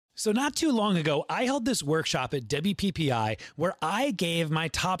So not too long ago, I held this workshop at WPPI where I gave my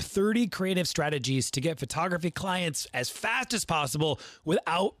top 30 creative strategies to get photography clients as fast as possible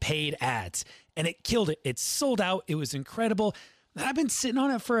without paid ads. And it killed it. It sold out. It was incredible. And I've been sitting on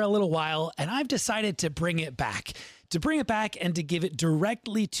it for a little while, and I've decided to bring it back. To bring it back and to give it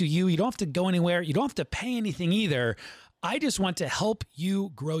directly to you. You don't have to go anywhere. You don't have to pay anything either. I just want to help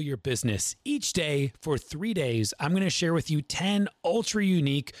you grow your business. Each day for 3 days, I'm going to share with you 10 ultra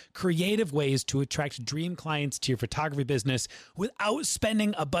unique, creative ways to attract dream clients to your photography business without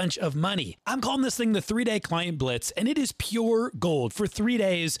spending a bunch of money. I'm calling this thing the 3-day client blitz, and it is pure gold. For 3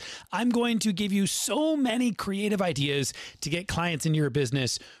 days, I'm going to give you so many creative ideas to get clients into your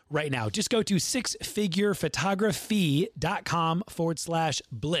business right now. Just go to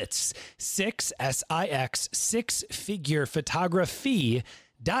sixfigurephotography.com/blitz. sixfigurephotography.com/blitz.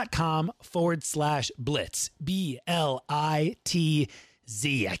 BLITZ.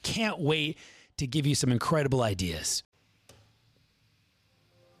 I can't wait to give you some incredible ideas.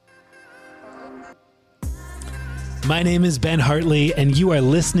 My name is Ben Hartley, and you are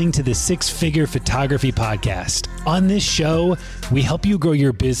listening to the Six Figure Photography Podcast. On this show, we help you grow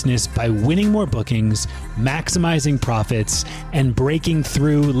your business by winning more bookings, maximizing profits, and breaking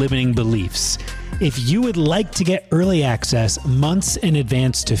through limiting beliefs. If you would like to get early access months in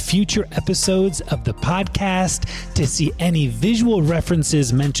advance to future episodes of the podcast, to see any visual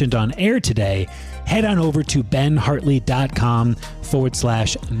references mentioned on air today, head on over to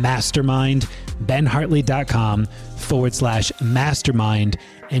benhartley.com/mastermind, benhartley.com/mastermind,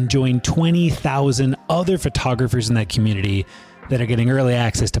 and join 20,000 other photographers in that community that are getting early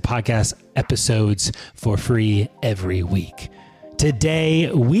access to podcast episodes for free every week.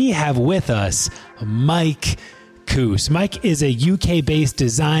 Today, we have with us Mike Coos. Mike is a UK-based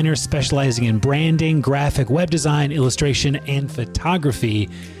designer specializing in branding, graphic web design, illustration, and photography.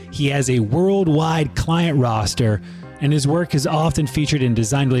 He has a worldwide client roster, and his work is often featured in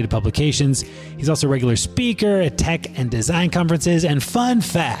design-related publications. He's also a regular speaker at tech and design conferences. And fun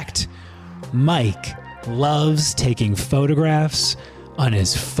fact, Mike loves taking photographs on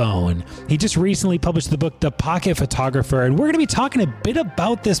his phone. He just recently published the book, The Pocket Photographer, and we're going to be talking a bit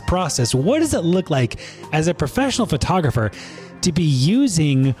about this process. What does it look like as a professional photographer to be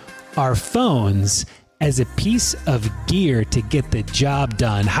using our phones as a piece of gear to get the job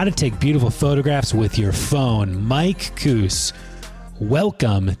done? How to take beautiful photographs with your phone. Mike Coos,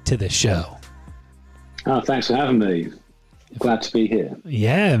 welcome to the show. Oh, thanks for having me. Glad to be here.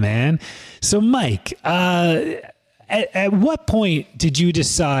 Yeah, man. So Mike, at what point did you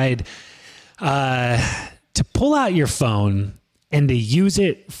decide to pull out your phone and to use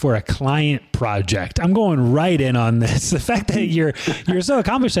it for a client project? I'm going right in on this. The fact that you're so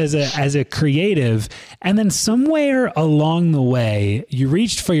accomplished as a creative, and then somewhere along the way, you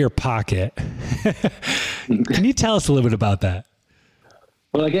reached for your pocket. Can you tell us a little bit about that?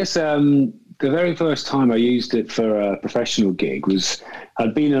 Well, I guess the very first time I used it for a professional gig was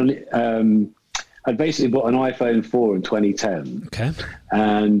I'd basically bought an iPhone 4 in 2010. Okay.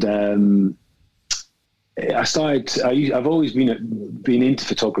 And I've always been into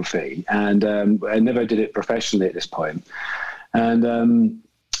photography, and I never did it professionally at this point. And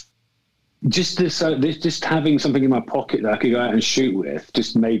just having something in my pocket that I could go out and shoot with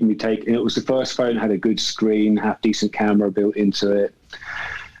just made me it was the first phone that had a good screen, half decent camera built into it.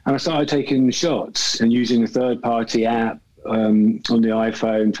 And I started taking shots and using a third-party app on the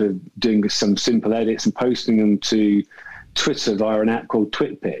iPhone for doing some simple edits and posting them to Twitter via an app called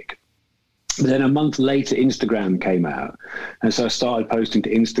TwitPic. But then a month later, Instagram came out. And so I started posting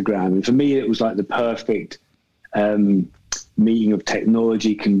to Instagram. And for me, it was like the perfect meeting of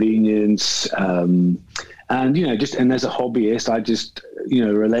technology, convenience. And as a hobbyist, I just,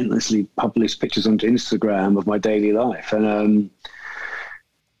 relentlessly published pictures onto Instagram of my daily life. And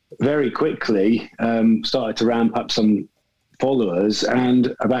very quickly started to ramp up some followers.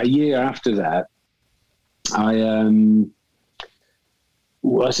 And about a year after that, I'd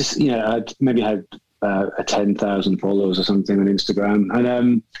maybe had 10,000 followers or something on Instagram,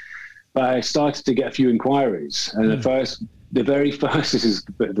 and but I started to get a few inquiries. And the very first, this is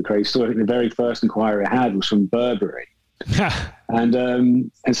a bit of a crazy story. I think the very first inquiry I had was from Burberry, and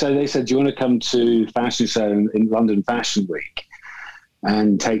so they said, "Do you want to come to fashion show in London Fashion Week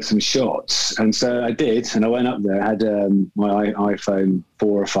and take some shots?" And so I did, and I went up there. I had my iPhone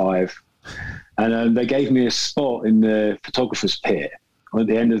 4 or 5, and they gave me a spot in the photographer's pit at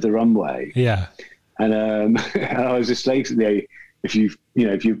the end of the runway. Yeah. And I was just basically, if you've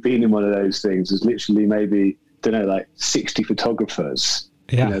been in one of those things, there's literally maybe, like 60 photographers,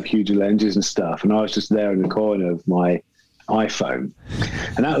 huge lenses and stuff. And I was just there in the corner of my iPhone.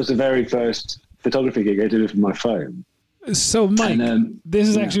 And that was the very first photography gig I did with my phone. So Mike, this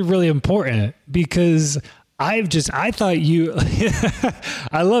is actually really important because I thought you,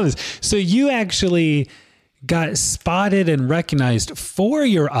 I love this. So you actually got spotted and recognized for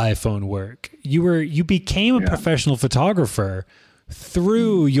your iPhone work. You became a professional photographer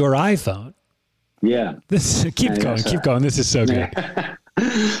through your iPhone. Yeah. Keep going. This is so good.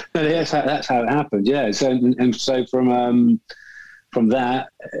 That's how it happened. Yeah. So from that,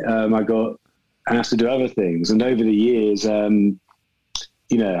 I got asked to do other things, and over the years,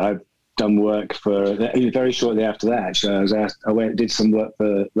 I've done work for. Very shortly after that, actually, did some work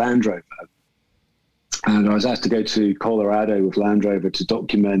for Land Rover, and I was asked to go to Colorado with Land Rover to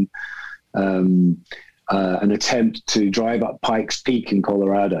document an attempt to drive up Pikes Peak in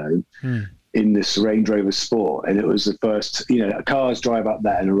Colorado. In this Range Rover Sport, and it was the first, cars drive up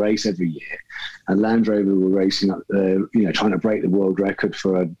that in a race every year, and Land Rover were racing up, trying to break the world record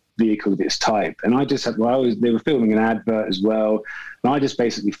for a vehicle of its type. And I just they were filming an advert as well, and I just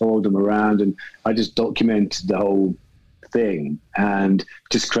basically followed them around, and I just documented the whole thing, and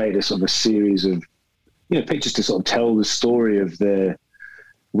just created a sort of a series of, pictures to sort of tell the story of the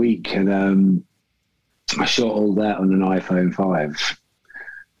week. And I shot all that on an iPhone 5,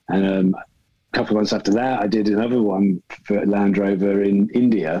 and a couple of months after that, I did another one for Land Rover in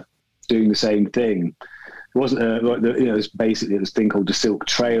India, doing the same thing. It wasn't it was basically this thing called the Silk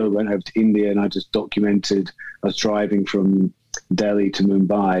Trail. Went over to India, and I just documented. I was driving from Delhi to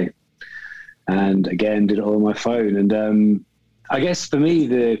Mumbai, and again did it all on my phone. And I guess for me,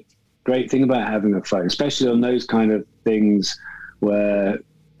 the great thing about having a phone, especially on those kind of things where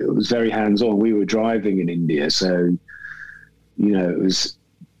it was very hands-on. We were driving in India, so it was.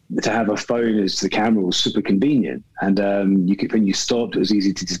 To have a phone as the camera was super convenient, and when you stopped, it was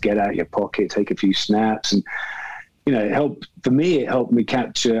easy to just get out your pocket, take a few snaps, and it helped me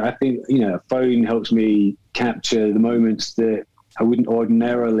capture. I think a phone helps me capture the moments that I wouldn't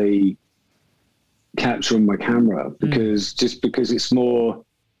ordinarily capture on my camera because it's more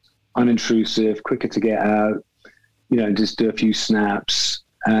unintrusive, quicker to get out, just do a few snaps,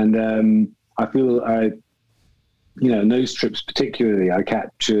 and I feel in those trips particularly, I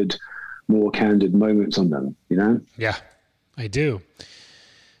captured more candid moments on them, Yeah, I do.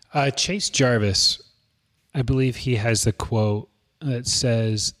 Chase Jarvis, I believe he has the quote that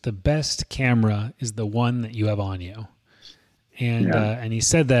says, "The best camera is the one that you have on you." And he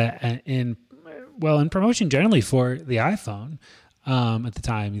said that in promotion generally for the iPhone at the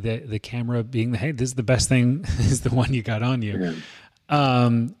time, the camera being hey, this is the best thing is the one you got on you. Yeah.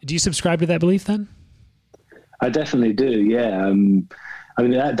 Do you subscribe to that belief then? I definitely do, yeah.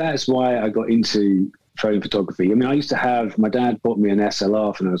 That's why I got into phone photography. I used to have, my dad bought me an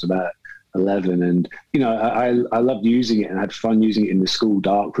SLR when I was about 11, and, I loved using it and had fun using it in the school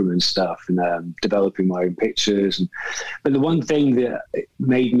darkroom and stuff, and developing my own pictures. But the one thing that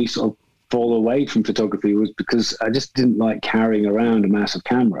made me sort of fall away from photography was because I just didn't like carrying around a massive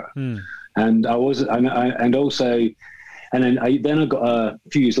camera. And And then I got a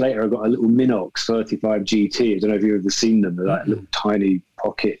few years later, I got a little Minox 35 GT. I don't know if you've ever seen them. They're like a little tiny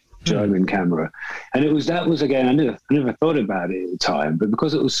pocket German camera. And that was again, I never thought about it at the time, but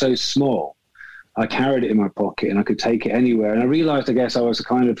because it was so small, I carried it in my pocket and I could take it anywhere. And I realized, I guess I was a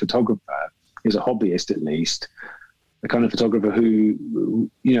kind of photographer, as a hobbyist at least, the kind of photographer who,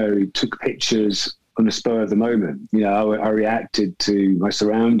 took pictures on the spur of the moment. I reacted to my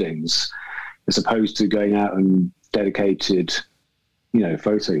surroundings as opposed to going out and dedicated,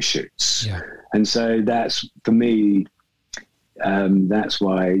 photo shoots. Yeah. And so that's, for me, that's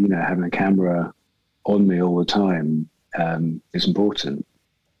why, having a camera on me all the time is important.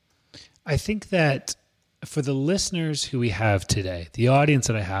 I think that for the listeners who we have today, the audience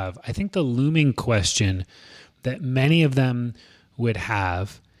that I have, I think the looming question that many of them would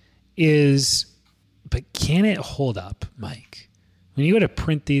have is, but can it hold up, Mike? When you go to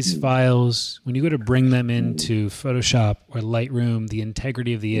print these files, when you go to bring them into Photoshop or Lightroom, the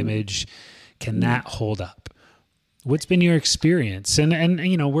integrity of the image, can that hold up? What's been your experience? And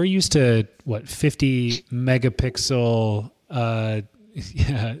we're used to 50 megapixel,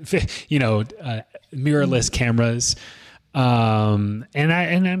 mirrorless cameras. And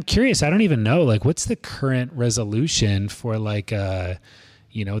I'm curious, I don't even know, what's the current resolution for the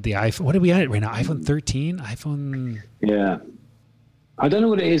iPhone? What are we at right now? iPhone 13? iPhone? Yeah. I don't know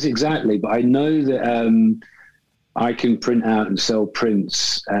what it is exactly, but I know that I can print out and sell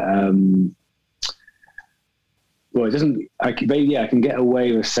prints. It doesn't. I can get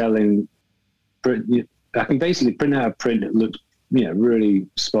away with selling. I can basically print out a print that looks really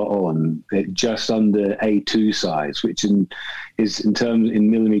spot on. It just under A2 size, which in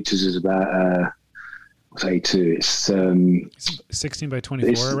millimeters is about what's A2? It's 16 by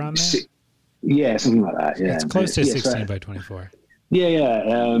 24 around there. Yeah, something like that. Yeah, it's close to 16 by 24.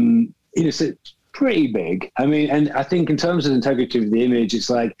 Yeah. It's pretty big. I mean, and I think in terms of the integrity of the image, it's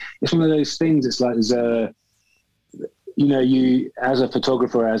one of those things. It's like there's you as a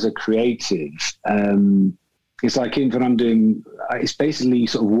photographer, as a creative, it's like when I'm doing, it's basically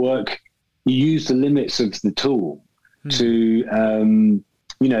sort of work. You use the limits of the tool to,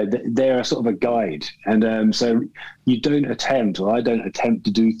 they're sort of a guide. And so you don't attempt, or I don't attempt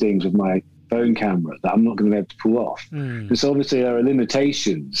to do things with my phone camera that I'm not going to be able to pull off. Because obviously there are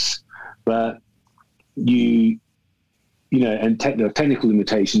limitations, but and technical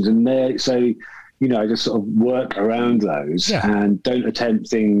limitations, and I just sort of work around those and don't attempt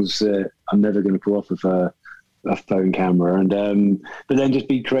things that I'm never going to pull off with a phone camera, and but then just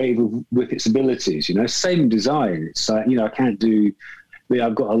be creative with its abilities. Same design. It's like I can't do.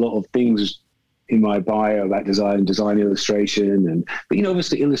 I've got a lot of things in my bio about design illustration, but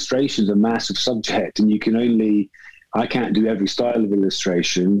obviously illustration's a massive subject, and I can't do every style of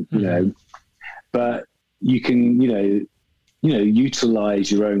illustration, but you can,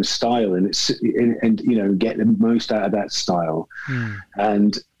 utilize your own style and get the most out of that style.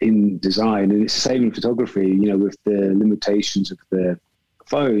 And in design, and it's the same in photography, with the limitations of the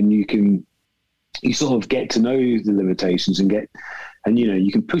phone, you sort of get to know the limitations and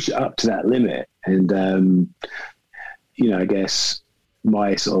you can push it up to that limit. And, I guess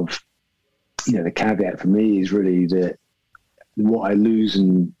my sort of, the caveat for me is really that what I lose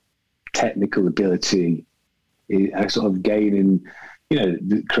in technical ability, I sort of gain in,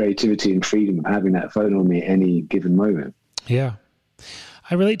 the creativity and freedom of having that phone on me at any given moment. Yeah.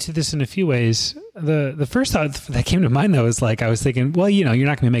 I relate to this in a few ways. The first thought that came to mind, though, is I was thinking, well, you're not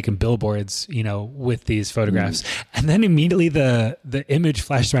going to be making billboards, with these photographs. And then immediately the image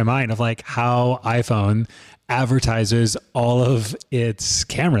flashed to my mind of how iPhone advertises all of its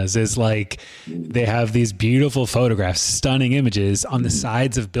cameras is they have these beautiful photographs, stunning images on the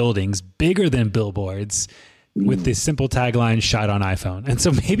sides of buildings, bigger than billboards, with this simple tagline, shot on iPhone. And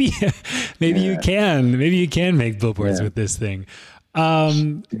so maybe you can make billboards with this thing.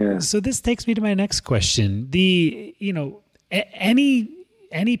 So this takes me to my next question.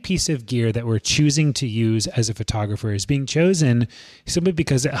 Any piece of gear that we're choosing to use as a photographer is being chosen simply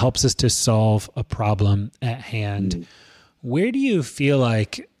because it helps us to solve a problem at hand. Where do you feel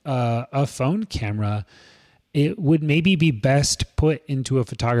like a phone camera, it would maybe be best put into a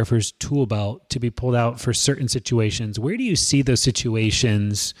photographer's tool belt to be pulled out for certain situations? Where do you see those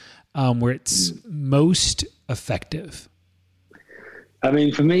situations where it's most effective? I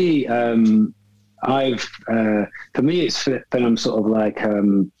mean, for me, it's when I'm sort of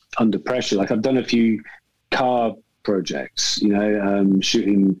under pressure. I've done a few car projects,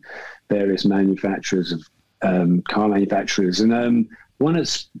 shooting various manufacturers of car manufacturers, and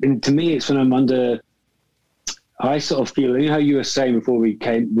to me, it's when I'm under. I sort of feel, how you were saying before we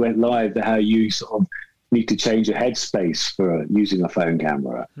went live, that how you sort of need to change your headspace for using a phone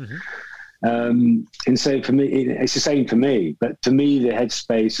camera. And so for me, it's the same for me. But to me, the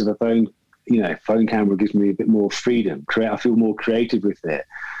headspace of a phone camera gives me a bit more freedom. I feel more creative with it.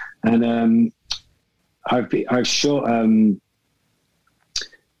 And I've shot. For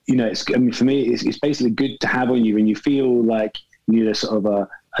me, it's basically good to have on you when you feel like you need a sort of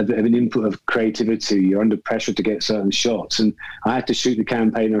a bit of an input of creativity. You're under pressure to get certain shots, and I had to shoot the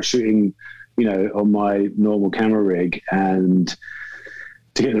campaign I was shooting, on my normal camera rig and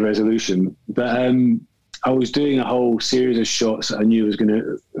to get the resolution. But I was doing a whole series of shots that I knew was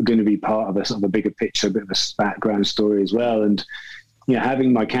going to be part of a sort of a bigger picture, a bit of a background story as well. And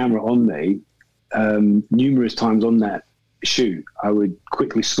having my camera on me, numerous times on that shoot, I would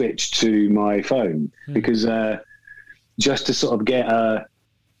quickly switch to my phone because just to sort of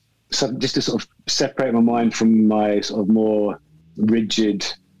just to sort of separate my mind from my sort of more rigid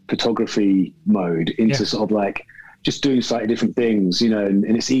photography mode into sort of just doing slightly different things, and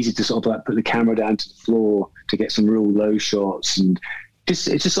it's easy to sort of put the camera down to the floor to get some real low shots, and it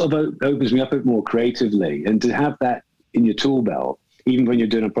just sort of opens me up a bit more creatively. And to have that in your tool belt, even when you're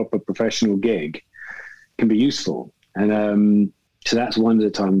doing a proper professional gig, can be useful. And so that's one of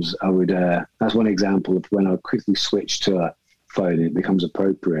the times I would. That's one example of when I quickly switch to a phone. It becomes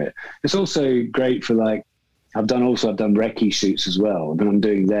appropriate. It's also great for I've done recce shoots as well. When I'm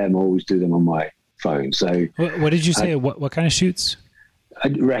doing them, I always do them on my phone. So what did you say? What kind of shoots?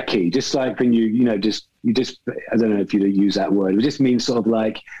 Recce, just like when you just I don't know if you use that word. It just means sort of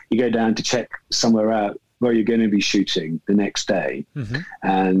you go down to check somewhere out where you're going to be shooting the next day,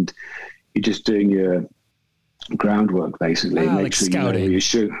 and you're just doing your groundwork basically. Make like sure scouting. You know where you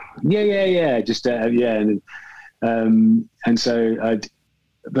shoot. Yeah. Just and so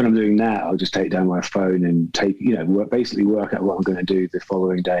when I'm doing that, I'll just take down my phone and work out what I'm going to do the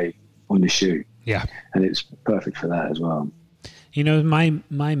following day on the shoot. Yeah, and it's perfect for that as well. You know,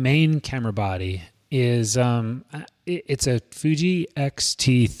 my main camera body is it's a Fuji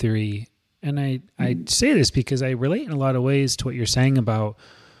X-T3, and I say this because I relate in a lot of ways to what you're saying about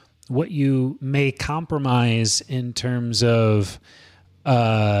what you may compromise in terms of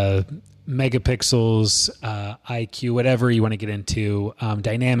megapixels, IQ, whatever you want to get into,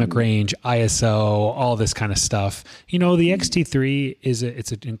 dynamic range, ISO, all this kind of stuff. You know, the X-T3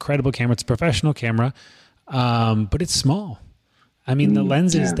 it's an incredible camera. It's a professional camera, but it's small. I mean, the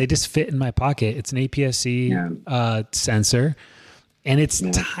lenses, they just fit in my pocket. It's an APS-C sensor, and it's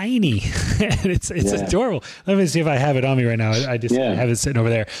tiny. And it's adorable. Let me see if I have it on me right now. I just have it sitting over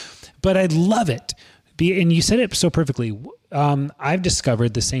there. But I love it. And you said it so perfectly. I've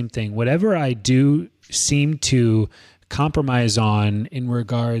discovered the same thing. Whatever I do seem to compromise on in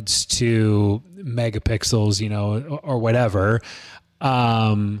regards to megapixels, you know, or whatever,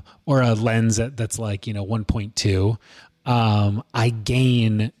 or a lens that's like, you know, 1.2, I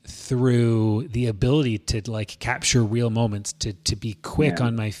gain through the ability to like capture real moments, to be quick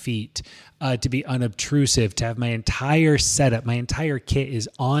on my feet, to be unobtrusive, to have my entire setup, my entire kit is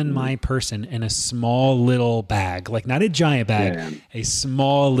on my person in a small little bag, like not a giant bag, a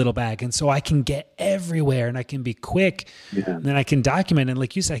small little bag. And so I can get everywhere and I can be quick and then I can document. And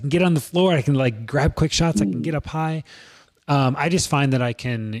like you said, I can get on the floor. I can like grab quick shots. I can get up high. I just find that I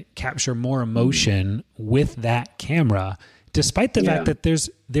can capture more emotion with that camera, despite the fact that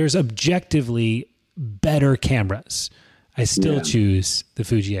there's objectively better cameras. I still choose the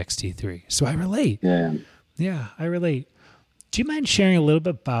Fuji X-T3. So I relate. Yeah, I relate. Do you mind sharing a little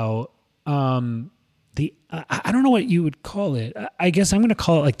bit about I don't know what you would call it. I guess I'm going to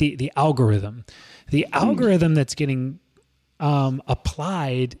call it like the algorithm. The algorithm that's getting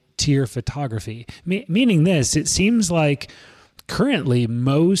applied to your photography. Meaning this, it seems like currently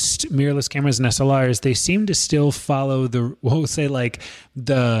most mirrorless cameras and SLRs, they seem to still follow the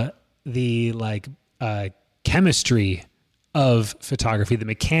chemistry of photography, the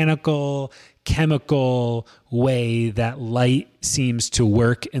mechanical, chemical way that light seems to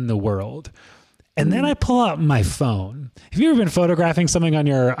work in the world. And then I pull out my phone. Have you ever been photographing something on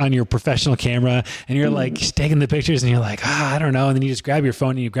your professional camera and you're like taking the pictures and you're like, I don't know. And then you just grab your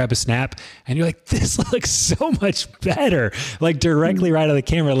phone and you grab a snap and you're like, this looks so much better. Like directly right out of the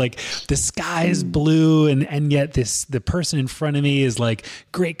camera. Like the sky is blue and yet the person in front of me is like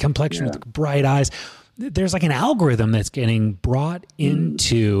great complexion with bright eyes. There's like an algorithm that's getting brought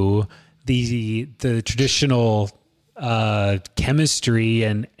into the traditional chemistry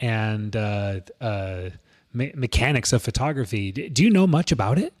and mechanics of photography. Do you know much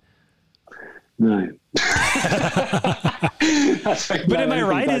about it? No. But am I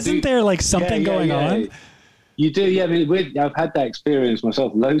right? Isn't there like something going on? You do, yeah. I mean, I've had that experience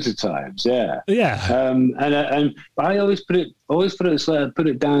myself loads of times. Yeah. And I always put it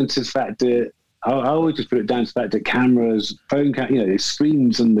down to the fact that I always just put it down to the fact that cameras, the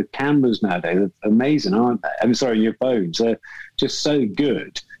screens and the cameras nowadays are amazing, aren't they? I'm sorry, your phones are just so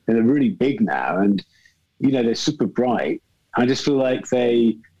good. And they're really big now and, they're super bright. I just feel like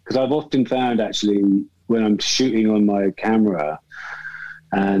because I've often found actually when I'm shooting on my camera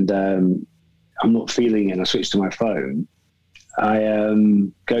and I'm not feeling it and I switch to my phone, I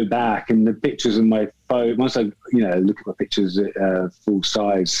go back and the pictures on my phone, once I, look at my pictures full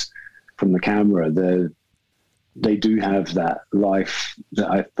size from the camera, they do have that life that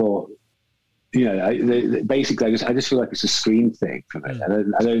I thought, basically I just feel like it's a screen thing for me. I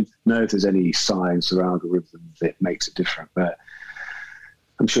don't know if there's any science or algorithm that makes it different, but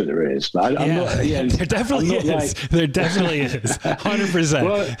I'm sure there is. But I'm not. Yeah, there definitely is. There definitely is.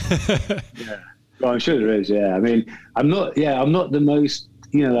 100%. Well, I'm sure there is. Yeah. I mean, I'm not the most.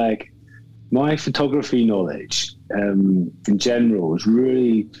 My photography knowledge in general is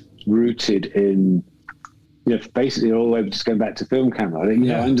really rooted in, basically all the way just going back to film camera. I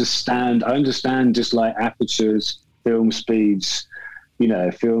understand just like apertures, film speeds,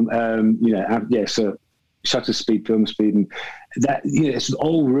 so shutter speed, film speed, and that, it's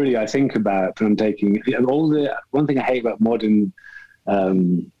all really I think about when I'm taking one thing I hate about modern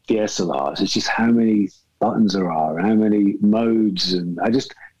DSLRs is just how many buttons there are and how many modes, and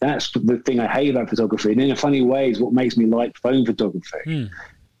that's the thing I hate about photography. And in a funny way is what makes me like phone photography.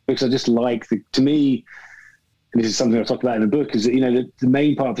 Because I just like to me, and this is something I talk about in the book, is that, you know, the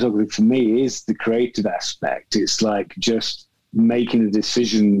main part of photography for me is the creative aspect. It's like just making the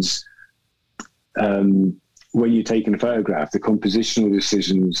decisions when you're taking a photograph, the compositional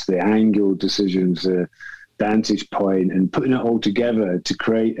decisions, the angle decisions, the vantage point, and putting it all together to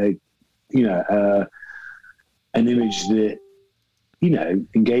create an image that, you know,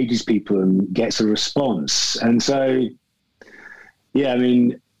 engages people and gets a response. And so, yeah, I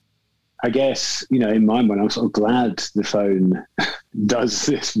mean, I guess, you know, in my mind, I'm sort of glad the phone does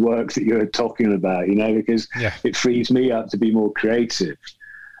this work that you're talking about, you know, because it frees me up to be more creative.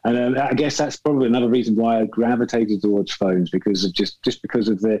 And I guess that's probably another reason why I gravitated towards phones, because of just because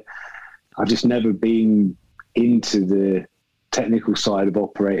of I've just never been into the technical side of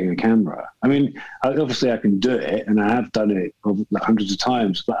operating a camera. I mean, obviously I can do it, and I have done it hundreds of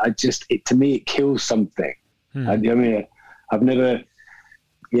times, but to me, it kills something. I mean, I've never,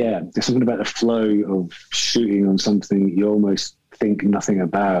 there's something about the flow of shooting on something you almost think nothing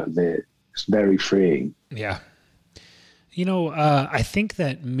about that. It's very freeing. Yeah. You know, I think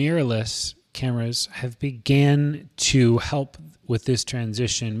that mirrorless cameras have began to help with this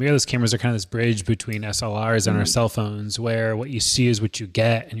transition. Mirrorless cameras are kind of this bridge between SLRs and our cell phones, where what you see is what you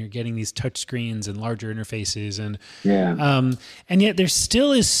get, and you're getting these touch screens and larger interfaces. And yet there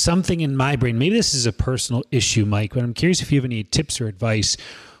still is something in my brain. Maybe this is a personal issue, Mike, but I'm curious if you have any tips or advice.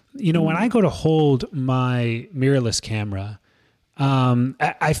 You know, when I go to hold my mirrorless camera,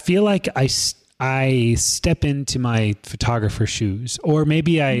 I feel like I step into my photographer shoes, or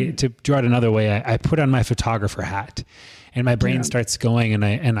maybe to draw it another way, I put on my photographer hat, and my brain starts going,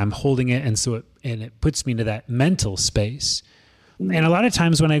 and I'm holding it, and it puts me into that mental space. And a lot of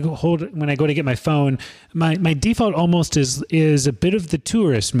times when I go to get my phone, my default almost is a bit of the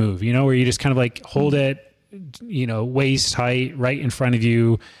tourist move, you know, where you just kind of like hold it, you know, waist height right in front of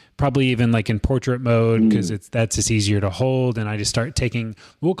you, probably even like in portrait mode, because that's just easier to hold. And I just start taking,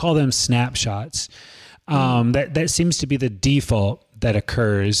 we'll call them snapshots. That seems to be the default that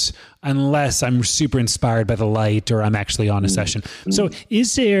occurs, unless I'm super inspired by the light or I'm actually on a session. So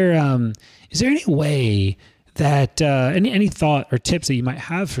is there any way that, any thought or tips that you might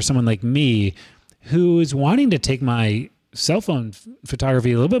have for someone like me who is wanting to take my cell phone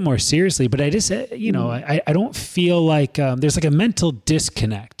photography a little bit more seriously, but I just, you know, I don't feel like there's like a mental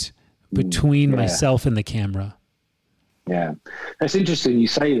disconnect between myself and the camera. Yeah, that's interesting you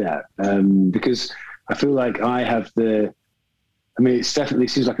say that, because I feel like I have it definitely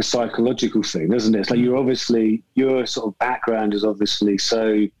seems like a psychological thing, doesn't it? It's like your sort of background is obviously so,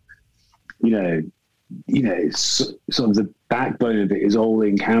 you know, sort of the backbone of it is all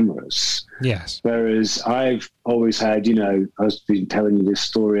in cameras. Yes. Whereas I've always had, you know, I've been telling you this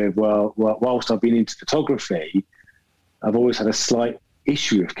story of, whilst I've been into photography, I've always had a slight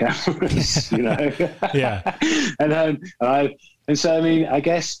issue of cameras, you know? Yeah. And so, I mean, I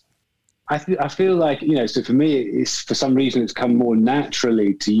guess I feel like, you know, so for me, it's for some reason, it's come more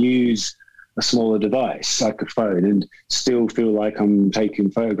naturally to use a smaller device like a phone and still feel like I'm taking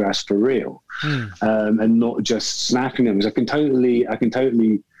photographs for real, and not just snapping them. Because I can totally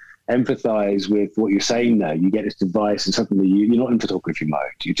empathize with what you're saying there. You get this device and suddenly you're not in photography mode.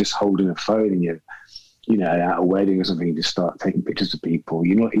 You're just holding a phone and you're, you know, at a wedding or something, you just start taking pictures of people.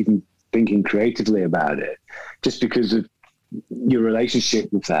 You're not even thinking creatively about it, just because of your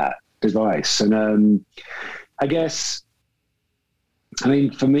relationship with that device. And I guess, I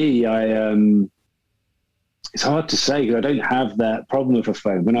mean, for me, it's hard to say because I don't have that problem with a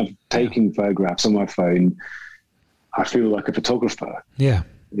phone. When I'm taking photographs on my phone, I feel like a photographer. Yeah.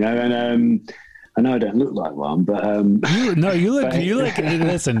 You know, and I know I don't look like one, but you look.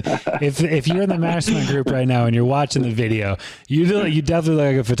 Listen, if you're in the mastermind group right now and you're watching the video, you definitely look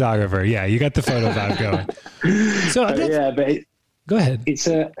like a photographer. Yeah, you got the photo vibe going. So go ahead. I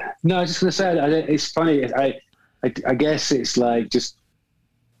was just going to say, it's funny. I guess it's like just.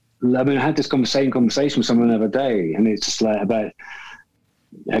 I mean, I had this same conversation with someone the other day, and it's just like about.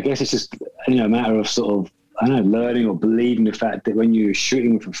 I guess it's just, you know, a matter of sort of, I don't know, learning or believing the fact that when you're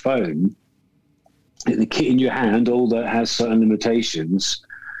shooting with a phone, the kit in your hand, all that has certain limitations,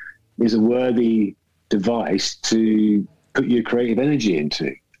 is a worthy device to put your creative energy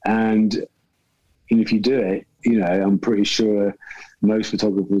into. And if you do it, you know, I'm pretty sure most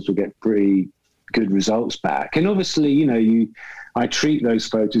photographers will get pretty good results back. And obviously, you know, I treat those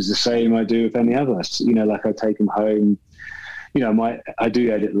photos the same I do with any others. You know, like I take them home. You know, I do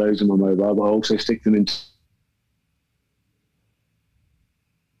edit loads on my mobile, but I also stick them into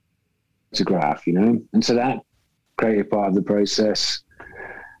photograph, you know, and so that creative part of the process,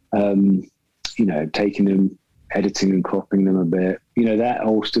 you know, taking them, editing and cropping them a bit, you know, that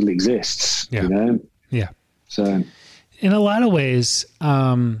all still exists. Yeah. You know. Yeah. So in a lot of ways,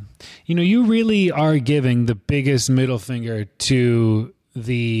 you really are giving the biggest middle finger to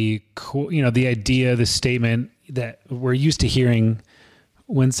the idea, the statement that we're used to hearing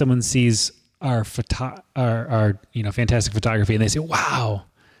when someone sees our fantastic photography, and they say, "Wow,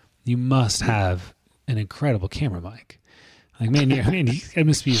 you must have an incredible camera, Mike." Like, man, it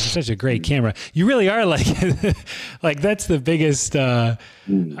must be such a great camera. You really are like that's the biggest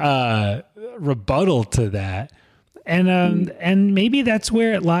rebuttal to that. And maybe that's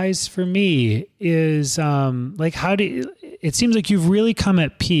where it lies for me is it seems like you've really come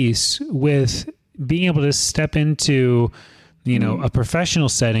at peace with being able to step into, a professional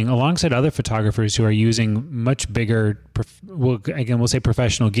setting alongside other photographers who are using much bigger, we'll say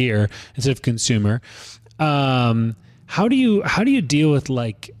professional gear instead of consumer. How do you deal with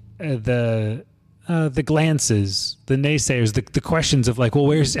the glances, the naysayers, the questions of like, well,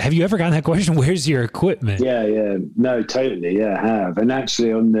 have you ever gotten that question? Where's your equipment? Yeah. No, totally. Yeah, I have. And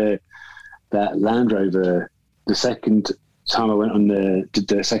actually on that Land Rover, the second time I went did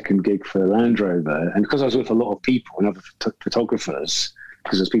the second gig for Land Rover, and because I was with a lot of people and other photographers,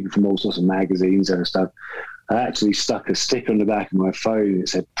 because there's people from all sorts of magazines and stuff, I actually stuck a sticker on the back of my phone that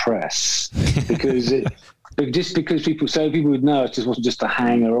said press, because people would know it just wasn't just a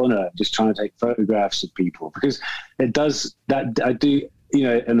hanger on it, just trying to take photographs of people, because it does that. I do,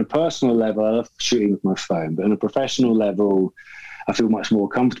 on a personal level, I love shooting with my phone, but on a professional level, I feel much more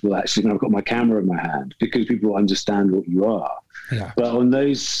comfortable actually when I've got my camera in my hand, because people understand what you are. Yeah. But on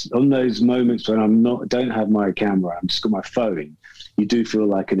those moments when don't have my camera, I'm just got my phone, you do feel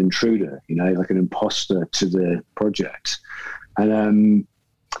like an intruder, like an imposter to the project. And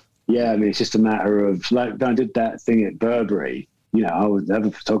it's just a matter of, like, when I did that thing at Burberry, the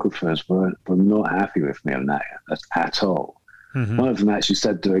other photographers were not happy with me on that at all. Mm-hmm. One of them actually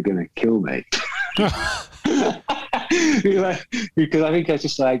said they were going to kill me. Because I think I was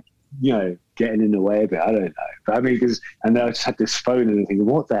just getting in the way a bit. I don't know. But I mean, and then I just had this phone and I'm thinking,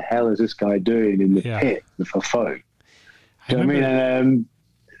 what the hell is this guy doing in the pit with a phone? Do you know what I mean?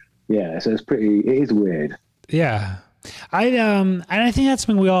 And so it is weird. Yeah. And I think that's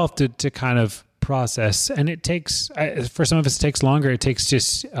something we all have to kind of process, and it takes, for some of us, it takes longer. It takes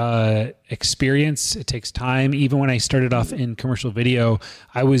just experience. It takes time. Even when I started off in commercial video,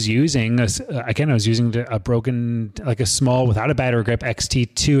 I was using a broken, like a small, without a battery grip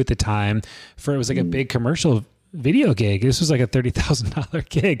XT2 at the time it was like a big commercial video gig. This was like a $30,000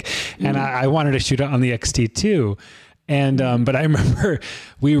 gig, and I wanted to shoot it on the XT2. And, but I remember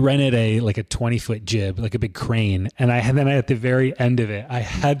we rented a 20-foot jib, like a big crane. And then at the very end of it, I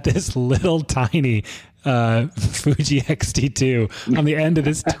had this little tiny, Fuji XT2 on the end of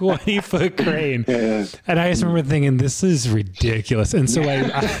this 20-foot crane. Yeah. And I just remember thinking, this is ridiculous. And so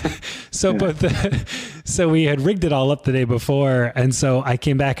so we had rigged it all up the day before. And so I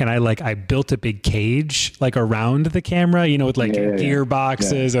came back and I built a big cage, around the camera, with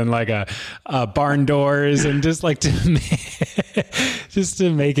gearboxes and a barn doors, and just to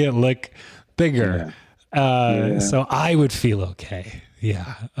make it look bigger. So I would feel okay.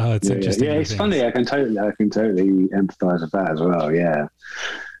 Yeah. Oh, it's interesting. Yeah, it's funny. I can totally empathize with that as well. Yeah.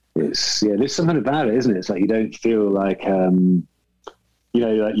 There's something about it, isn't it? It's like you don't feel like, you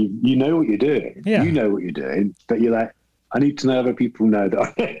know what you're doing. Yeah. You know what you're doing, but you're like, I need to know other people know that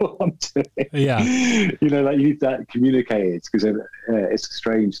I know what I'm doing. Yeah. You need that communicated, because it's a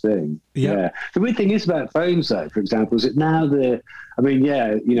strange thing. Yep. Yeah. The weird thing is about phones, though, for example, is that now we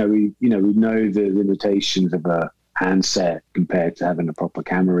know the limitations of a handset compared to having a proper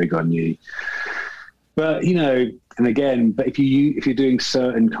camera rig on you. But, and again, if you're doing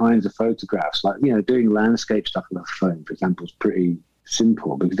certain kinds of photographs, like, doing landscape stuff on a phone, for example, is pretty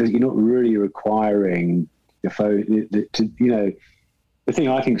simple, because you're not really requiring your phone the thing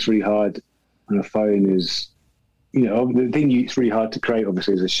I think is really hard on a phone is, the thing it's really hard to create,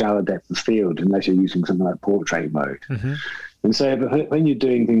 obviously, is a shallow depth of field, unless you're using something like portrait mode. Mm-hmm. And so, but when you're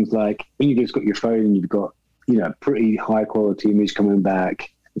doing things like, when you've just got your phone and you've got, pretty high quality image coming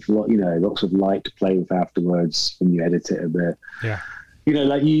back with lots of light to play with afterwards when you edit it a bit. Yeah.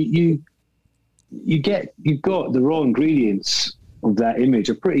 You've got the raw ingredients of that image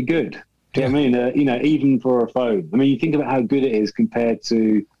are pretty good. Do you know what I mean? Even for a phone. I mean, you think about how good it is compared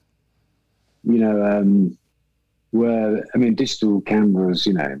to, digital cameras,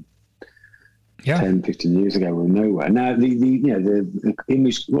 10, 15 years ago were nowhere. Now, the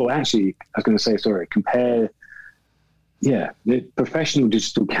image, well, actually, I was going to say, the professional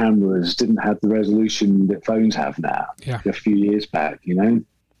digital cameras didn't have the resolution that phones have now, a few years back,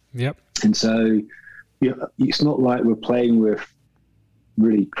 Yep. And so, it's not like we're playing with,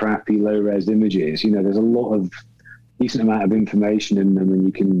 really crappy low-res images, there's a lot of decent amount of information in them, and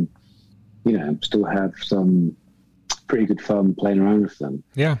you can, still have some pretty good fun playing around with them.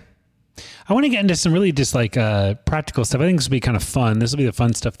 Yeah. I want to get into some really just like practical stuff. I think this will be kind of fun. This will be the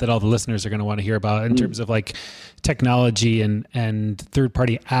fun stuff that all the listeners are going to want to hear about in terms of like technology and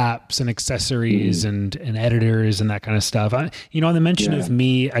third-party apps and accessories and editors and that kind of stuff. On the mention of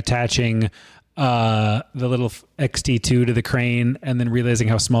me attaching the little XT2 to the crane and then realizing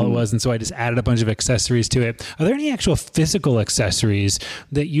how small it was. And so I just added a bunch of accessories to it. Are there any actual physical accessories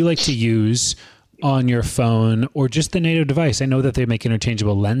that you like to use on your phone or just the native device? I know that they make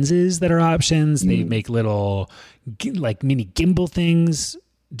interchangeable lenses that are options. They make little like mini gimbal things.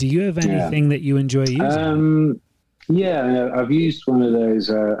 Do you have anything that you enjoy using? I've used one of those.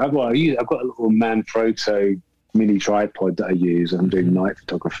 I've got a little Manfrotto mini tripod that I use. I'm doing night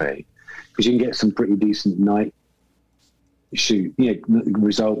photography because you can get some pretty decent night shoot,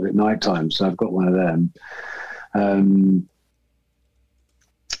 result at night time. So I've got one of them.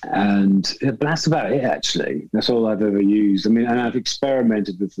 But that's about it, actually. That's all I've ever used. I mean, and I've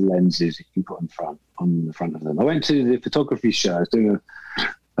experimented with the lenses you can put on the front of them. I went to the photography show. I was doing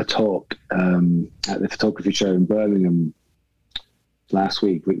a talk at the photography show in Birmingham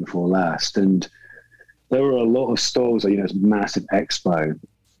week before last, and there were a lot of stalls. It's a massive expo.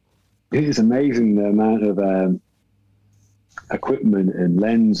 It is amazing the amount of equipment and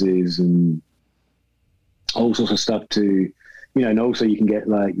lenses and all sorts of stuff to, and also you can get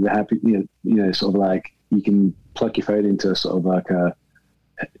like the happy, sort of like you can plug your phone into sort of like a,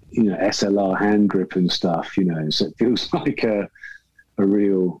 SLR hand grip and stuff, so it feels like a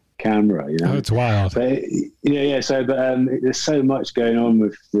real camera, Oh, it's wild. But there's so much going on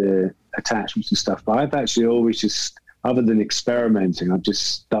with the attachments and stuff. But I've actually always just, other than experimenting, I've just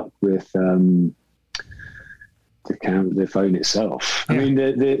stuck with the phone itself. Yeah. I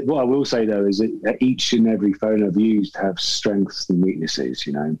mean, what I will say though is that each and every phone I've used have strengths and weaknesses.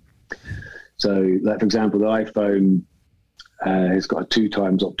 So, like for example, the iPhone has got a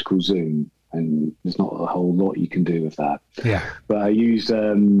 2x optical zoom, and there's not a whole lot you can do with that. Yeah. But I used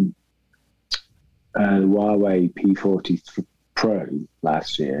the Huawei P40 Pro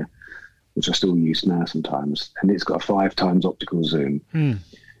last year, which I still use now sometimes, and it's got a 5x optical zoom,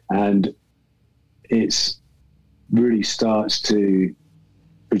 and it's really starts to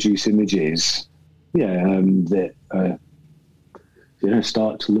produce images, that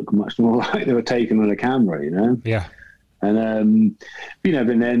start to look much more like they were taken on a camera, Yeah. And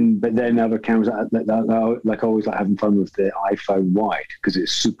but then other cameras like I always like having fun with the iPhone wide because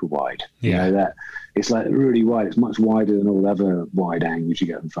it's super wide. Yeah. That it's like really wide. It's much wider than all other wide angles you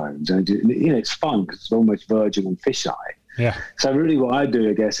get on phones, and it's fun because it's almost verging on fisheye. Yeah. So really what I do,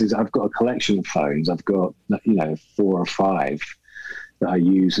 I guess, is I've got a collection of phones. I've got, 4 or 5 that I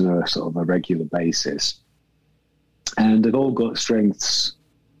use on a sort of a regular basis. And they've all got strengths,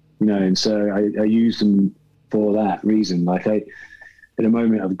 and so I use them for that reason. Like at the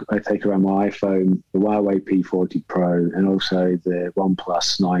moment, I take around my iPhone, the Huawei P40 Pro, and also the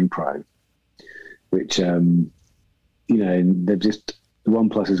OnePlus 9 Pro, which, they've just, the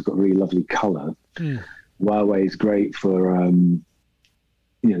OnePlus has got really lovely color. Huawei is great for,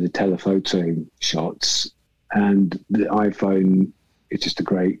 the telephoto shots, and the iPhone is just a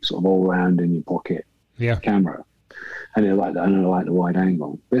great sort of all-round in your pocket camera. And I like that, and I like the wide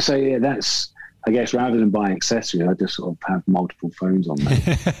angle. But so that's, I guess, rather than buying accessories, I just sort of have multiple phones on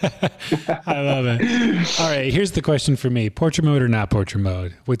there. I love it. All right, here's the question for me: portrait mode or not portrait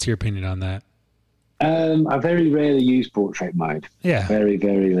mode? What's your opinion on that? I very rarely use portrait mode. Yeah, very,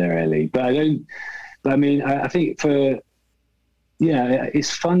 very rarely. But I don't. But I mean, I think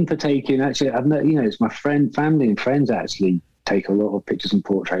it's fun for taking. Actually, it's my family and friends actually take a lot of pictures in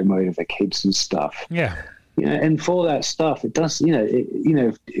portrait mode of their kids and stuff. Yeah. And for that stuff, it does.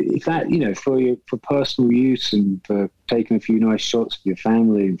 If that, for personal use and for taking a few nice shots with your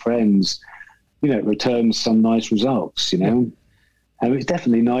family and friends, it returns some nice results. And it's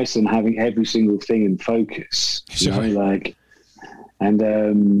definitely nicer than having every single thing in focus. Sure. It's like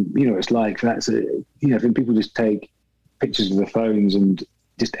that's when people just take pictures with their phones and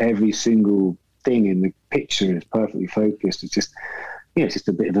just every single thing in the picture is perfectly focused. It's just. It's just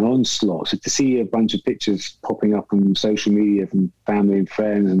a bit of an onslaught. So to see a bunch of pictures popping up on social media from family and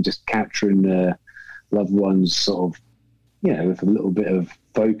friends and just capturing their loved ones sort of, with a little bit of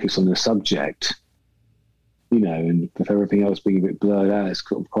focus on the subject, and with everything else being a bit blurred out, it's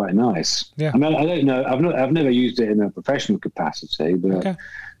quite nice. Yeah. I mean, I don't know. I've never used it in a professional capacity, but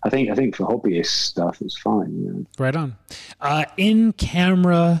I think for hobbyist stuff, it's fine. Right on. In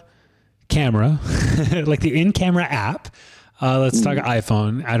camera, like the in-camera app, Let's talk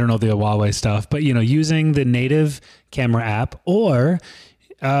iPhone. I don't know the Huawei stuff, but using the native camera app, or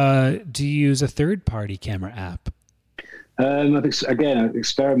do you use a third-party camera app? I've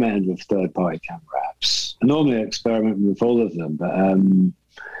experimented with third-party camera apps. I normally experiment with all of them, but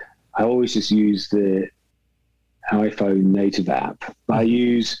I always just use the iPhone native app. But I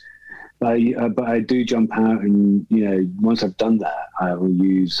do jump out, and once I've done that, I will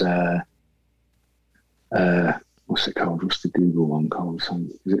use what's it called? What's the Google one called?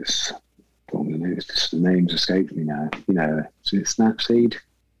 It's just the names escaped me now. Is it Snapseed?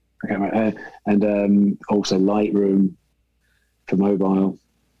 I can't remember. And also Lightroom for mobile.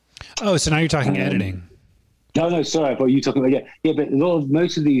 Oh, so now you're talking editing. No, sorry. I thought you were talking about, yeah, but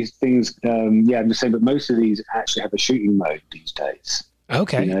most of these things, I'm just saying, but most of these actually have a shooting mode these days.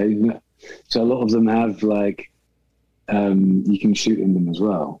 Okay. So a lot of them have you can shoot in them as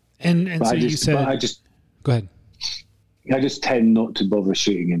well. And so you said, go ahead. I just tend not to bother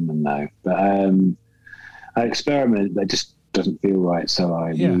shooting in them now, but I experiment, but it just doesn't feel right, so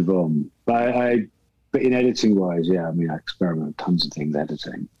I move on. But in editing wise, I experiment with tons of things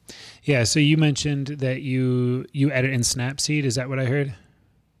editing. Yeah. So you mentioned that you edit in Snapseed. Is that what I heard?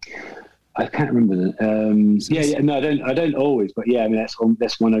 I can't remember that. No, I don't always, but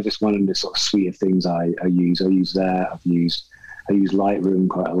that's one of the sort of suite of things I use. I use that. I use Lightroom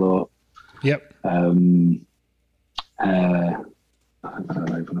quite a lot. Yep. I'll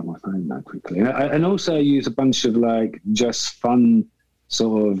open up my phone now quickly, and also I use a bunch of just fun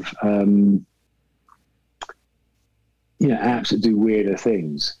sort of apps that do weirder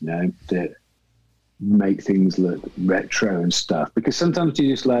things, that make things look retro and stuff. Because sometimes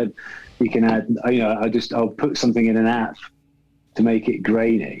you can add, I'll put something in an app to make it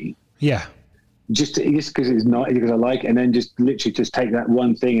grainy. Yeah. Just because it's not, because I like it, and then just literally just take that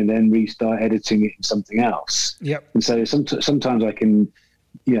one thing and then restart editing it in something else. Yep. And so sometimes I can,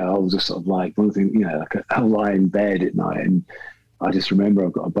 I'll just sort of one thing, I'll lie in bed at night and I just remember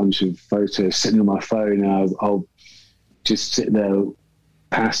I've got a bunch of photos sitting on my phone, and I'll just sit there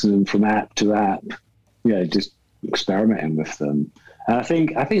passing them from app to app, just experimenting with them. And I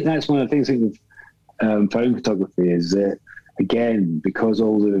think that's one of the things with phone photography is that, again, because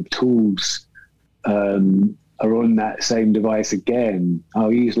all the tools are on that same device again,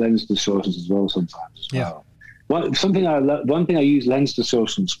 I'll use lens distortions as well sometimes as well. One thing I use lens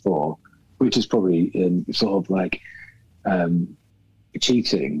distortions for, which is probably sort of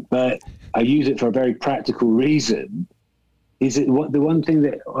cheating, but I use it for a very practical reason. Is it the one thing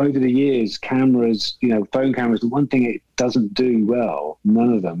that over the years cameras, phone cameras, the one thing it doesn't do well,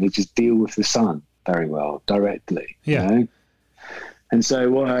 none of them, is just deal with the sun very well directly. Yeah. And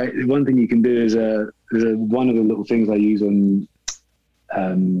so one thing you can do is one of the little things I use on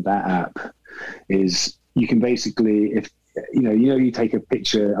that app is you can basically, if you take a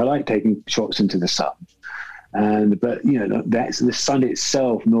picture. I like taking shots into the sun, but that's the sun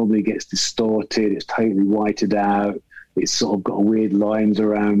itself normally gets distorted. It's totally whited out. It's sort of got weird lines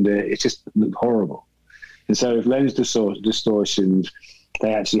around it. It's just horrible. And so if lens distortions,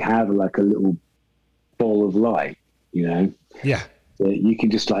 they actually have a little ball of light, Yeah. That you can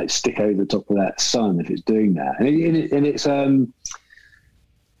just stick over the top of that sun if it's doing that. And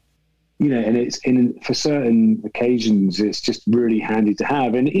it's for certain occasions, it's just really handy to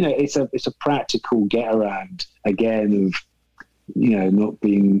have. And, it's a practical get around again of, not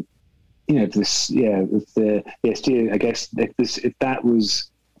being, I guess if that was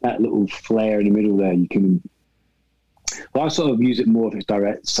that little flare in the middle there, you can, I sort of use it more if it's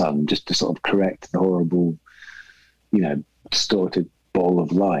direct sun, just to sort of correct the horrible, distorted ball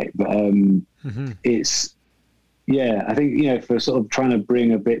of light. But it's, I think, for sort of trying to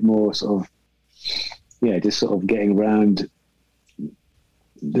bring a bit more sort of, just sort of getting around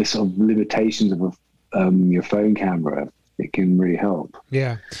the sort of limitations of your phone camera, it can really help.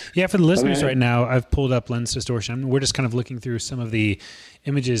 Yeah. For the listeners right now, I've pulled up lens distortion. We're just kind of looking through some of the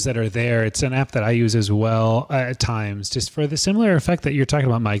images that are there. It's an app that I use as well at times, just for the similar effect that you're talking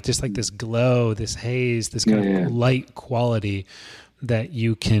about, Mike, just like this glow, this haze, this kind of light quality that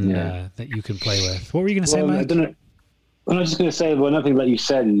you can play with. What were you going to say, Mike? I don't know. Well, I was just going to say, nothing like you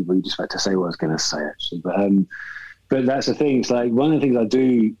said, but you just had to say what I was going to say, actually. But that's the thing. It's one of the things I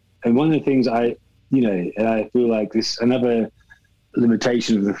do, and one of the things and I feel like this another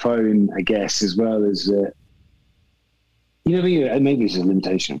limitation of the phone, I guess, as well, is that, maybe it's a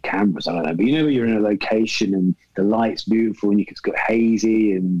limitation of cameras, I don't know, but when you're in a location and the light's beautiful and it's got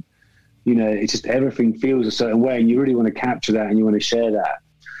hazy and, it's just everything feels a certain way and you really want to capture that and you want to share that.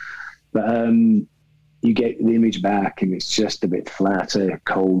 But you get the image back and it's just a bit flatter,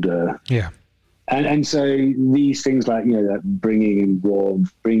 colder. Yeah. And so these things like, that bringing in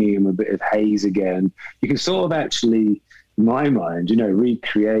warmth, bringing in a bit of haze again, you can sort of actually, in my mind,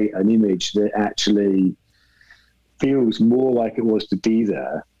 recreate an image that actually feels more like it was to be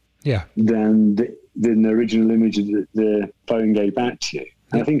there than the original image that the phone gave back to you.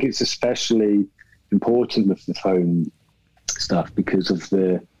 And I think it's especially important with the phone stuff because of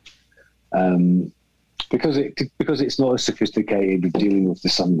the because it's not as sophisticated with dealing with the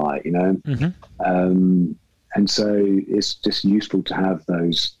sunlight, and so it's just useful to have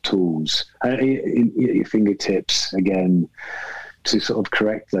those tools at your fingertips again to sort of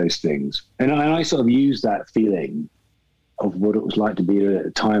correct those things. And I sort of use that feeling of what it was like to be at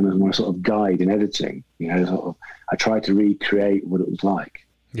a time as my sort of guide in editing. I try to recreate what it was like.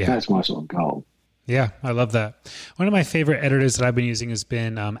 Yeah. That's my sort of goal. Yeah, I love that. One of my favorite editors that I've been using has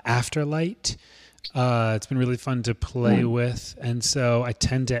been Afterlight. It's been really fun to play with. And so I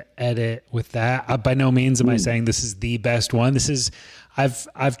tend to edit with that. By no means am I saying this is the best one.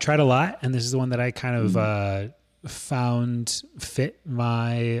 I've tried a lot, and this is the one that I kind of found fit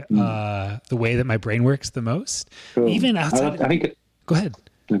my the way that my brain works the most. Cool. Even outside. Go ahead.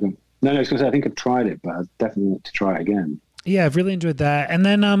 Okay. No, I was going to say I think I've tried it, but I definitely want to try it again. Yeah, I've really enjoyed that. And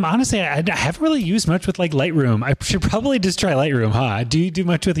then honestly, I haven't really used much with like Lightroom. I should probably just try Lightroom, huh? Do you do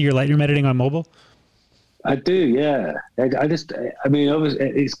much with your Lightroom editing on mobile? I do, yeah. Obviously,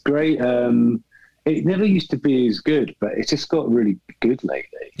 it's great. It never used to be as good, but it's just got really good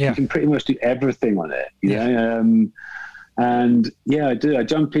lately. Yeah. You can pretty much do everything on it, you know? And yeah, I do. I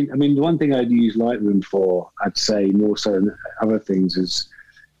jump in. The one thing I'd use Lightroom for, I'd say more so than other things, is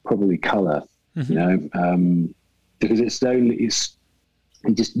probably color, because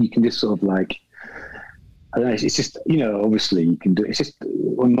you can just sort of like, I don't know, it's just, obviously you can do, it's just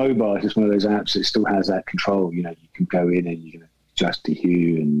on mobile, it's just one of those apps that still has that control, you can go in and you can adjust the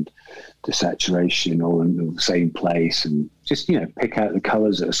hue and the saturation all in the same place and just, pick out the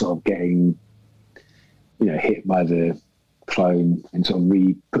colors that are sort of getting, hit by the phone and sort of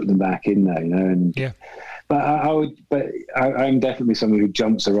put them back in there, and yeah. But I'm definitely someone who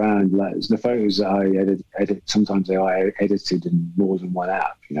jumps around. Like the photos that I edit sometimes they are edited in more than one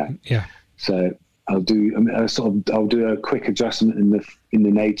app, Yeah. So I'll do a quick adjustment in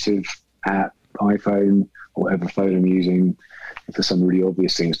the native app, iPhone, or whatever phone I'm using, if there's some really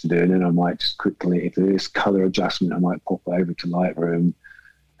obvious things to do, and then I might just quickly, if there is color adjustment, I might pop over to Lightroom.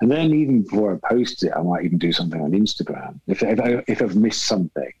 And then even before I post it, I might even do something on Instagram if I've missed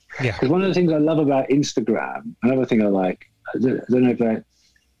something. Yeah. Because one of the things I love about Instagram, another thing I like, I don't know if that,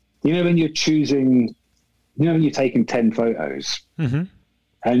 when you're choosing, when you're taking 10 photos and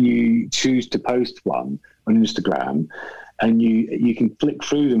you choose to post one on Instagram and you can flick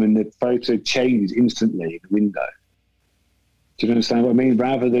through them and the photo changes instantly in the window. Do you understand what I mean?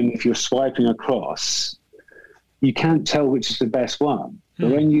 Rather than if you're swiping across, you can't tell which is the best one. But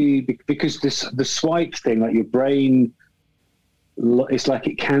when because the swipe thing, like your brain, it's like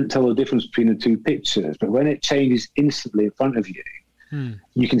it can't tell the difference between the two pictures. But when it changes instantly in front of you,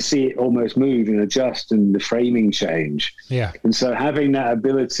 you can see it almost move and adjust and the framing change. Yeah. And so having that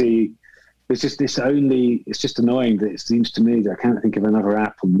ability, it's just annoying that it seems to me that I can't think of another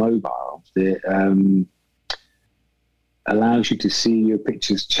app on mobile that allows you to see your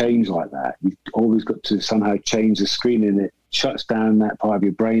pictures change like that. You've always got to somehow change the screen and it shuts down that part of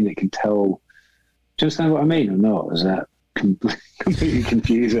your brain that can tell. Do you understand what I mean or not? Is that completely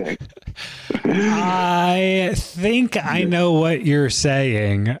confusing? I think I know what you're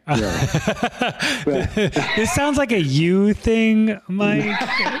saying. Yeah. This sounds like a you thing, Mike.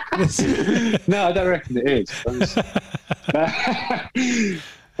 No, I don't reckon it is.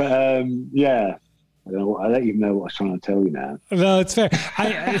 But yeah. I don't even know what I was trying to tell you now. No, it's fair.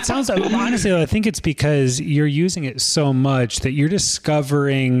 It sounds honestly, I think it's because you're using it so much that you're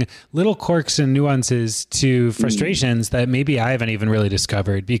discovering little quirks and nuances to frustrations that maybe I haven't even really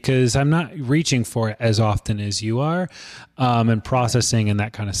discovered because I'm not reaching for it as often as you are, and processing and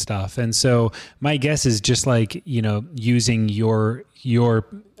that kind of stuff. And so my guess is just like, using your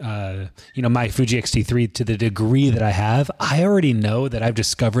my Fuji X-T3 to the degree that I have, I already know that I've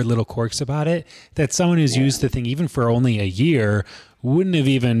discovered little quirks about it that someone who's used the thing even for only a year wouldn't have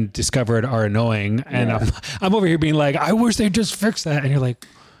even discovered are annoying. And I'm over here being like, I wish they'd just fix that. And you're like,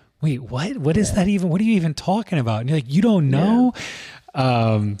 wait, what? What is that even? What are you even talking about? And you're like, you don't know?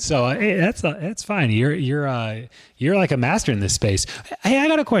 So that's fine. You're like a master in this space. Hey, I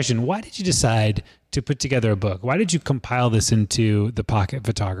got a question. Why did you decide to put together a book? Why did you compile this into The Pocket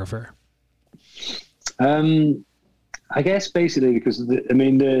Photographer? I guess basically because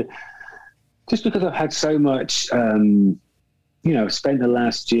just because I've had so much I've spent the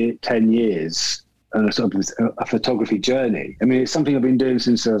last 10 years on a sort of a photography journey. I mean, it's something I've been doing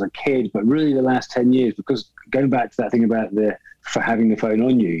since I was a kid, but really the last 10 years, because going back to that thing about for having the phone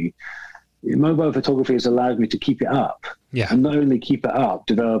on you, mobile photography has allowed me to keep it up. Yeah. And not only keep it up,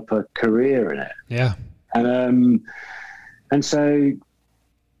 develop a career in it. Yeah. And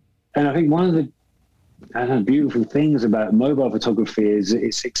I think one of the beautiful things about mobile photography is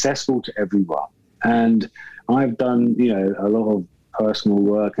it's accessible to everyone. And I've done, a lot of personal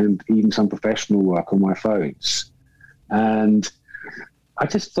work and even some professional work on my phones. And I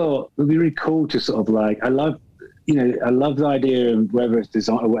just thought it would be really cool to sort of I love the idea of whether it's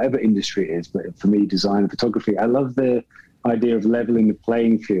design or whatever industry it is, but for me, design and photography, I love the idea of leveling the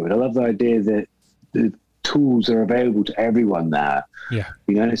playing field. I love the idea that the tools are available to everyone now. Yeah.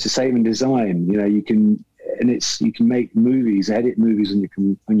 And it's the same in design. You can make movies, edit movies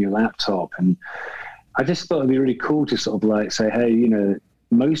on your laptop. And I just thought it'd be really cool to sort of say, hey,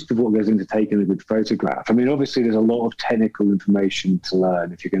 most of what goes into taking a good photograph. I mean, obviously there's a lot of technical information to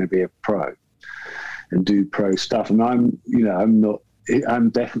learn if you're going to be a pro and do pro stuff. And I'm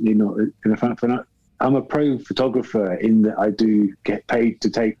definitely not, I'm a pro photographer in that I do get paid to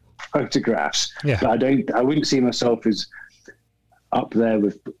take photographs, but I wouldn't see myself as up there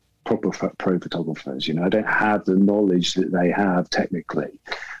with proper pro photographers. I don't have the knowledge that they have technically,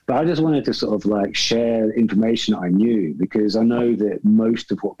 but I just wanted to sort of share information that I knew, because I know that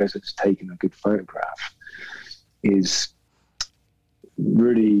most of what goes into taking a good photograph is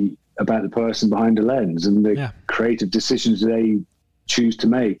really about the person behind the lens and the creative decisions they choose to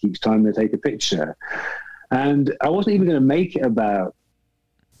make each time they take a picture. And I wasn't even going to make it about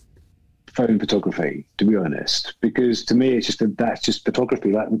phone photography, to be honest, because to me, that's just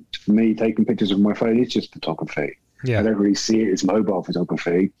photography. For me, taking pictures with my phone is just photography. Yeah. I don't really see it as mobile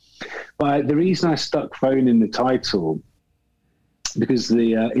photography. But the reason I stuck phone in the title, because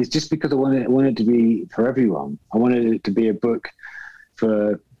it's just because I wanted it to be for everyone. I wanted it to be a book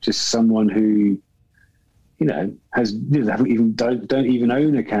for just someone who, don't even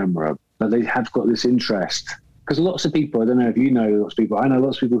own a camera, but they have got this interest. Because lots of people, I don't know if you know lots of people, I know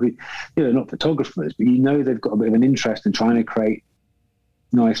lots of people who, they're not photographers, but they've got a bit of an interest in trying to create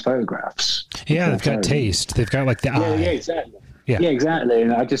nice photographs. Yeah, they've got taste. They've got the eye. Yeah, exactly. Yeah, exactly.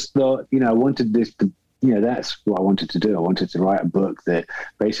 And I just thought, I wanted this to, that's what I wanted to do. I wanted to write a book that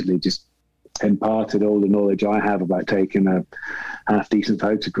basically just imparted all the knowledge I have about taking a half-decent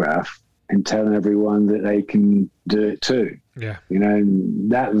photograph and telling everyone that they can do it too. Yeah.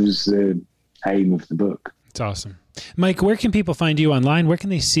 And that was the aim of the book. It's awesome. Mike, where can people find you online? Where can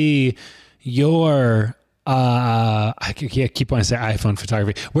they see your, I keep wanting to say iPhone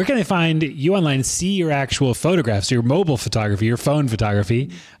photography. Where can they find you online and see your actual photographs, your mobile photography, your phone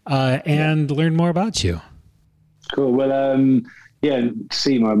photography, and learn more about you? Cool. Well, to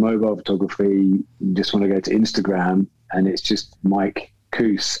see my mobile photography, you just want to go to Instagram, and it's just Mike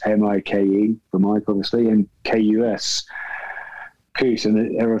Koos, M-I-K-E for Mike, obviously, and K-U-S, Koos,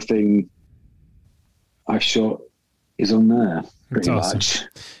 and everything I shot is on there pretty much.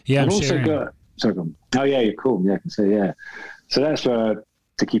 Yeah, I've also got. Sorry, oh yeah, you're cool. Yeah, I can say yeah. So that's where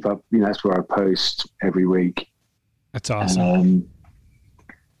to keep up. That's where I post every week. That's awesome. And,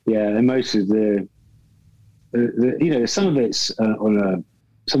 and most of the some of it's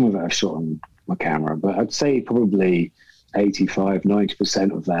some of it I've shot on my camera, but I'd say probably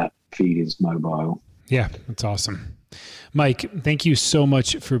 85-90% of that feed is mobile. Yeah, that's awesome. Mike, thank you so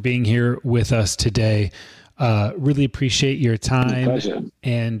much for being here with us today. Really appreciate your time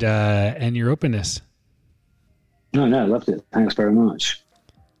and your openness. No, I loved it. Thanks very much.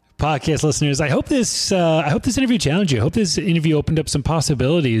 Podcast listeners, I hope this interview challenged you. I hope this interview opened up some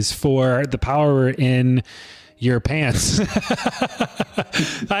possibilities for the power in your pants.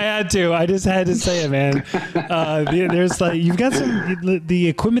 I just had to say it, man. There's you've got the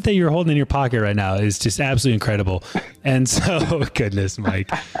equipment that you're holding in your pocket right now is just absolutely incredible. And so, goodness,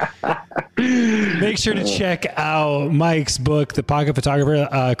 Mike, make sure to check out Mike's book, The Pocket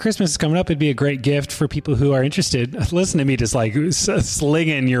Photographer. Christmas is coming up. It'd be a great gift for people who are interested. Listen to me just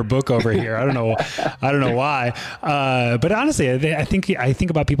slinging your book over here. I don't know why. But honestly, I think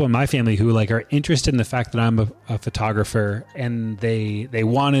about people in my family who are interested in the fact that I'm a photographer and they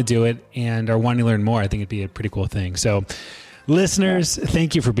want to do it and are wanting to learn more. I think it'd be a pretty cool thing. So listeners,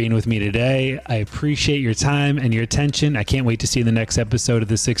 thank you for being with me today. I appreciate your time and your attention. I can't wait to see you in the next episode of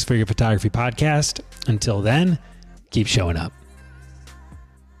the Six Figure Photography Podcast. Until then, keep showing up.